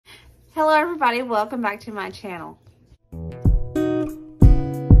Hello everybody, welcome back to my channel.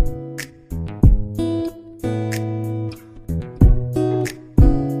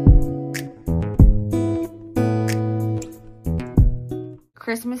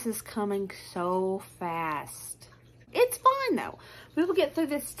 Christmas is coming so fast. It's fine though. We will get through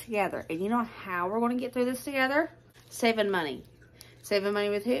this together. And you know how we're going to get through this together? Saving money. Saving money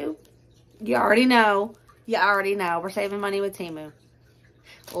with who? You already know. You already know. We're saving money with Temu.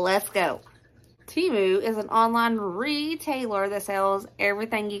 Let's go. Temu is an online retailer that sells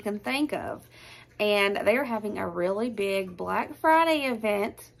everything you can think of. And they're having a really big Black Friday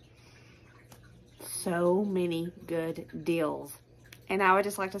event. So many good deals. And I would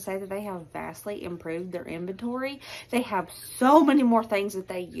just like to say that they have vastly improved their inventory. They have so many more things that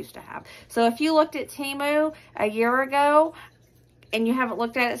they used to have. So if you looked at Temu a year ago and you haven't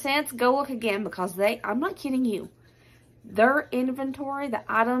looked at it since, go look again because I'm not kidding you. Their inventory, the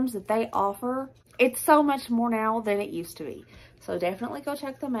items that they offer, it's so much more now than it used to be. So definitely go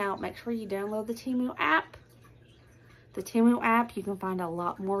check them out. Make sure you download the Temu app. The Temu app, you can find a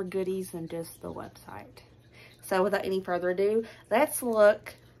lot more goodies than just the website. So without any further ado, let's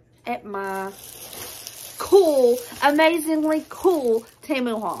look at my cool, amazingly cool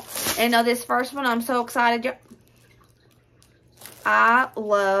Temu haul. And now this first one, I'm so excited. I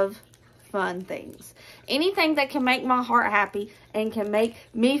love fun things. Anything that can make my heart happy and can make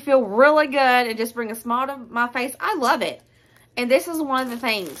me feel really good and just bring a smile to my face, I love it. And this is one of the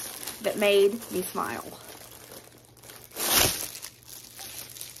things that made me smile.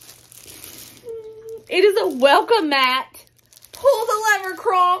 It is a welcome mat. Pull the lever,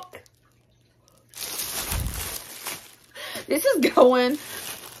 Kronk. This is going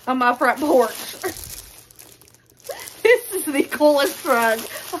on my front porch. This is the coolest rug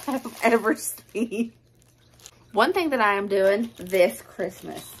I have ever seen. One thing that I am doing this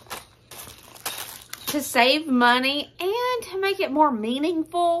Christmas to save money and to make it more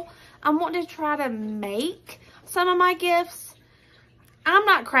meaningful, I want to try to make some of my gifts. I'm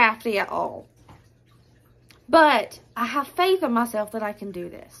not crafty at all, but I have faith in myself that I can do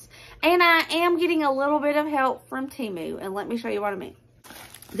this. And I am getting a little bit of help from Temu, and let me show you what I mean.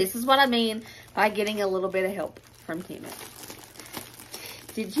 This is what I mean by getting a little bit of help from Temu.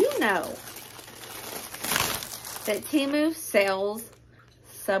 Did you know that Temu sells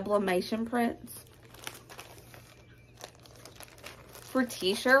sublimation prints for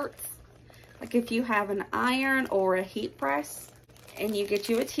t-shirts? Like if you have an iron or a heat press and you get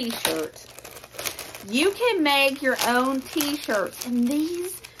you a t-shirt, you can make your own t-shirts. And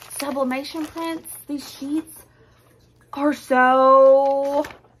these sublimation prints, these sheets are so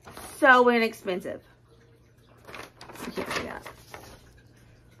inexpensive. You can't see that.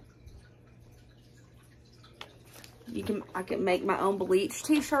 I can make my own bleach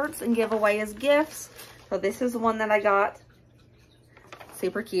t-shirts and give away as gifts. So this is the one that I got.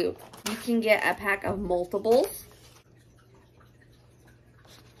 Super cute. You can get a pack of multiples.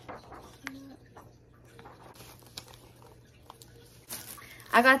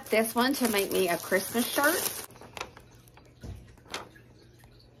 I got this one to make me a Christmas shirt.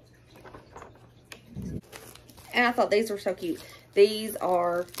 And I thought these were so cute. These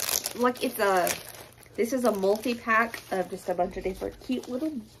are like, this is a multi-pack of just a bunch of different cute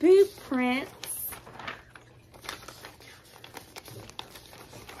little boot prints.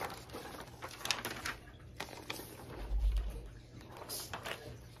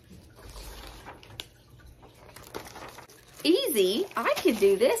 Easy. I could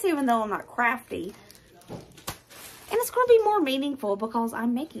do this even though I'm not crafty. And it's going to be more meaningful because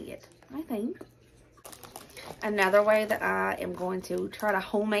I'm making it, I think. Another way that I am going to try to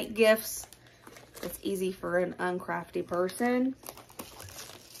home make gifts that's easy for an uncrafty person.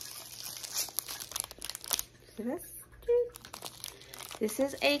 See this? This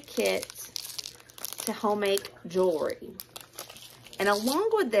is a kit to home make jewelry. And along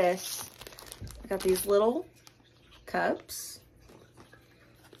with this, I got these little cups.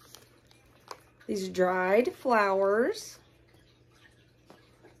 These dried flowers.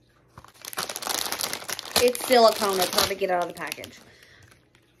 It's silicone. It's hard to get out of the package.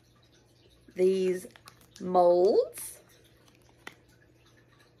 These molds.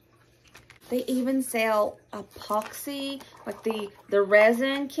 They even sell epoxy, like the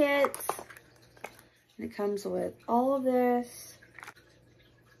resin kits. And it comes with all of this.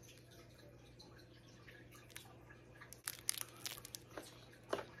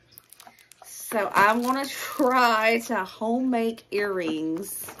 So I'm going to try to home make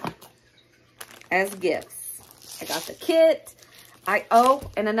earrings as gifts. I got the kit.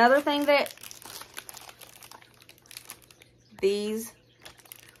 And another thing that these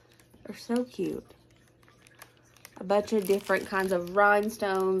They're so cute. A bunch of different kinds of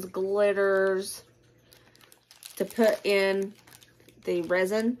rhinestones, glitters to put in the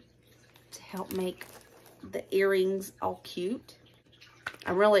resin to help make the earrings all cute.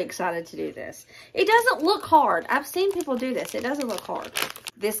 I'm really excited to do this. It doesn't look hard. I've seen people do this. It doesn't look hard.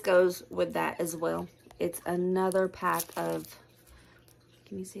 This goes with that as well. It's another pack of,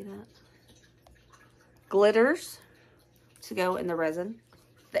 can you see that? Glitters to go in the resin.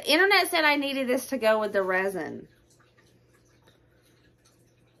 The internet said I needed this to go with the resin.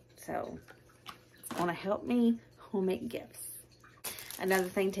 So, it's going to help me make gifts. Another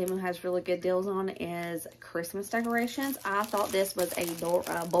thing Temu has really good deals on is Christmas decorations. I thought this was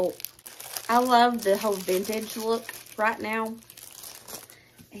adorable. I love the whole vintage look right now.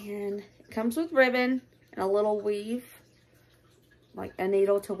 And it comes with ribbon and a little weave, like a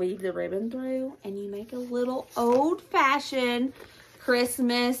needle to weave the ribbon through. And you make a little old-fashioned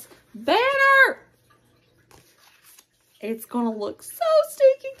Christmas banner. It's gonna look so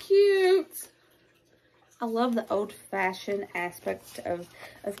stinking cute. I love the old-fashioned aspect of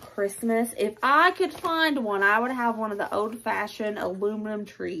Christmas. If I could find one, I would have one of the old-fashioned aluminum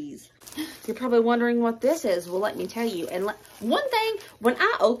trees. You're probably wondering what this is. Well, let me tell you. And one thing, when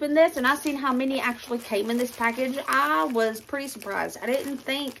I opened this and I seen how many actually came in this package, I was pretty surprised. I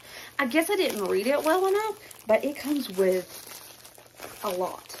guess I didn't read it well enough, but it comes with a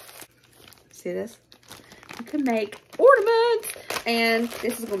lot. See this? You can make ornaments, and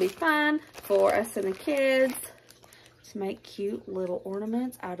this is going to be fun for us and the kids to make cute little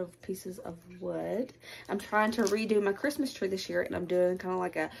ornaments out of pieces of wood. I'm trying to redo my Christmas tree this year, and I'm doing kind of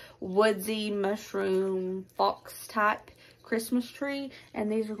like a woodsy mushroom fox type Christmas tree,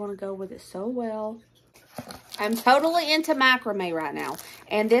 and these are going to go with it so well. I'm totally into macrame right now,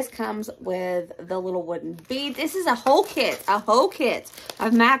 and this comes with the little wooden bead. This is a whole kit of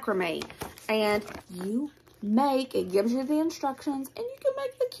macrame, and it gives you the instructions, and you can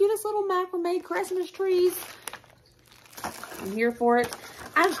make the cutest little macrame Christmas trees. I'm here for it.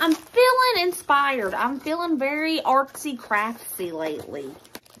 I'm feeling inspired. I'm feeling very artsy craftsy lately.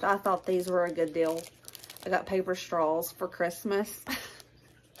 I thought these were a good deal. I got paper straws for Christmas.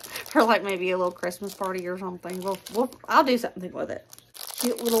 For like maybe a little Christmas party or something. I'll do something with it.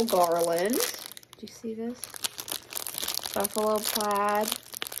 Cute little garland. Do you see this? Buffalo plaid.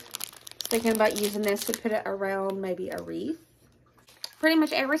 Thinking about using this to put it around maybe a wreath. Pretty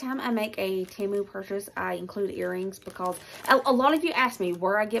much every time I make a Temu purchase, I include earrings because a lot of you ask me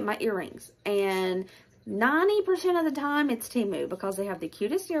where I get my earrings. And 90% of the time it's Temu because they have the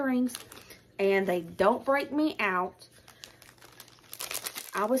cutest earrings and they don't break me out.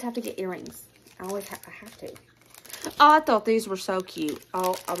 I always have to get earrings. I have to. Oh, I thought these were so cute.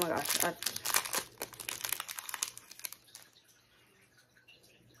 Oh my gosh.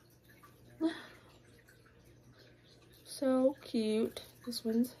 So cute. This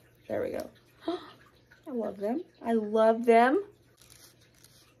one's, there we go. I love them. I love them.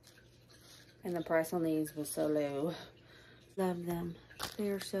 And the price on these was so low. Love them.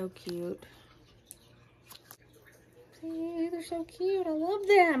 They're so cute. See, they're so cute. I love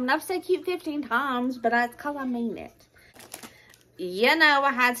them. And I've said cute 15 times, but it's because I mean it. You know,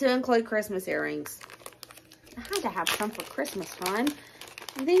 I had to include Christmas earrings. I had to have some for Christmas time.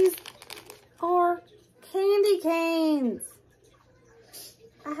 These are candy canes.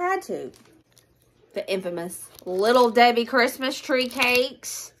 I had to. The infamous Little Debbie Christmas tree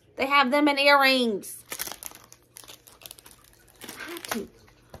cakes. They have them in earrings. I had to.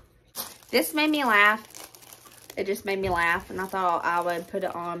 This made me laugh. It just made me laugh, and I thought I would put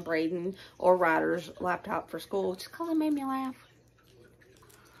it on Braden or Ryder's laptop for school just because it made me laugh.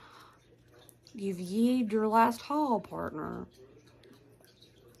 You've yeaved your last haul, partner.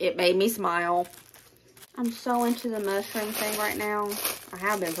 It made me smile. I'm so into the mushroom thing right now. I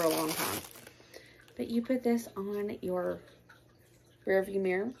have been for a long time. But you put this on your rearview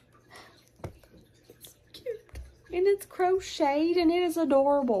mirror. It's cute. And it's crocheted, and it is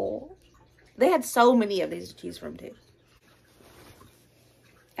adorable. They had so many of these to choose from, too.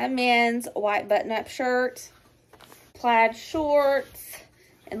 A men's white button-up shirt. Plaid shorts.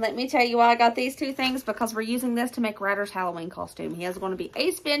 And let me tell you why I got these two things. Because we're using this to make Ryder's Halloween costume. He is going to be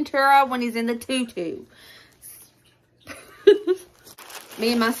Ace Ventura when he's in the tutu.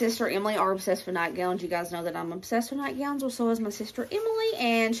 Me and my sister Emily are obsessed with nightgowns. You guys know that I'm obsessed with nightgowns. Well, so is my sister Emily.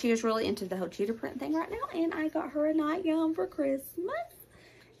 And she is really into the whole cheetah print thing right now. And I got her a nightgown for Christmas.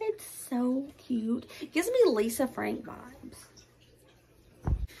 It's so cute. It gives me Lisa Frank vibes.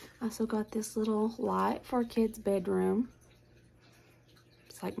 I also got this little light for a kid's bedroom.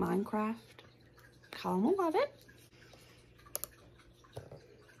 It's like Minecraft. Colin will love it.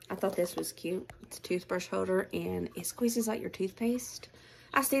 I thought this was cute. It's a toothbrush holder and it squeezes out your toothpaste.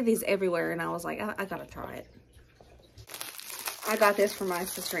 I see these everywhere and I was like, I gotta try it. I got this for my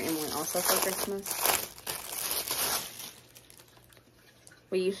sister Emily also for Christmas.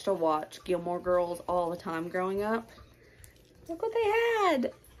 We used to watch Gilmore Girls all the time growing up. Look what they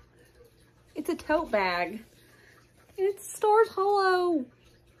had. It's a tote bag. And it's Stars Hollow.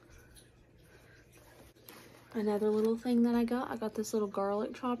 Another little thing that I got this little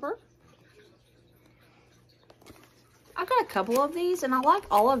garlic chopper. I got a couple of these and I like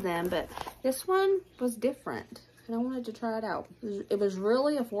all of them, but this one was different and I wanted to try it out. It was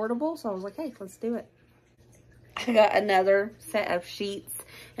really affordable, so I was like, hey, let's do it. I got another set of sheets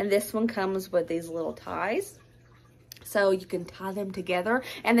and this one comes with these little ties. So you can tie them together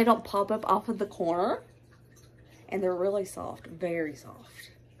and they don't pop up off of the corner. And they're really soft, very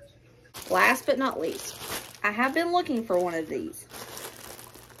soft. Last but not least, I have been looking for one of these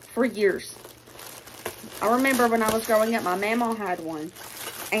for years. I remember when I was growing up, my mama had one.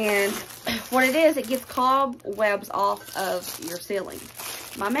 And what it is, it gets cobwebs off of your ceiling.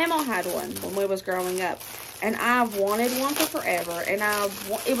 My mama had one when we was growing up. And I've wanted one for forever. And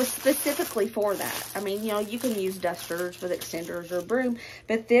it was specifically for that. I mean, you know, you can use dusters with extenders or broom.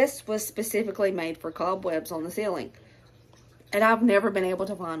 But this was specifically made for cobwebs on the ceiling. And I've never been able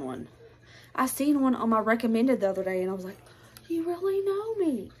to find one. I seen one on my recommended the other day and I was like, you really know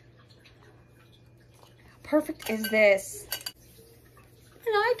me. How perfect is this?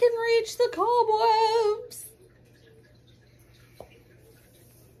 And I can reach the cobwebs.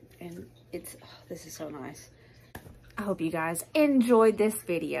 And this is so nice. I hope you guys enjoyed this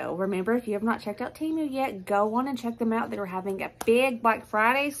video. Remember, if you have not checked out Temu yet, go on and check them out. They're having a big Black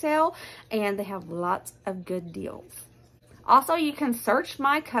Friday sale and they have lots of good deals. Also, you can search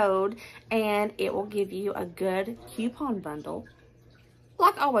my code and it will give you a good coupon bundle.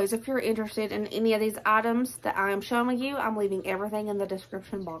 Like always, if you're interested in any of these items that I am showing you, I'm leaving everything in the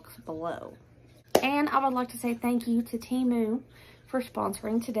description box below. And I would like to say thank you to Temu for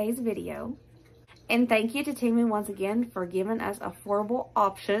sponsoring today's video. And thank you to Temu once again for giving us affordable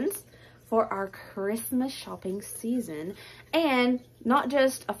options for our Christmas shopping season. And not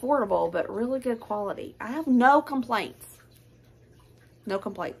just affordable, but really good quality. I have no complaints. No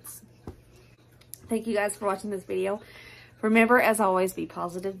complaints. Thank you guys for watching this video. Remember, as always, be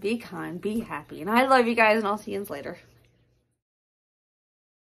positive, be kind, be happy. And I love you guys, and I'll see you later.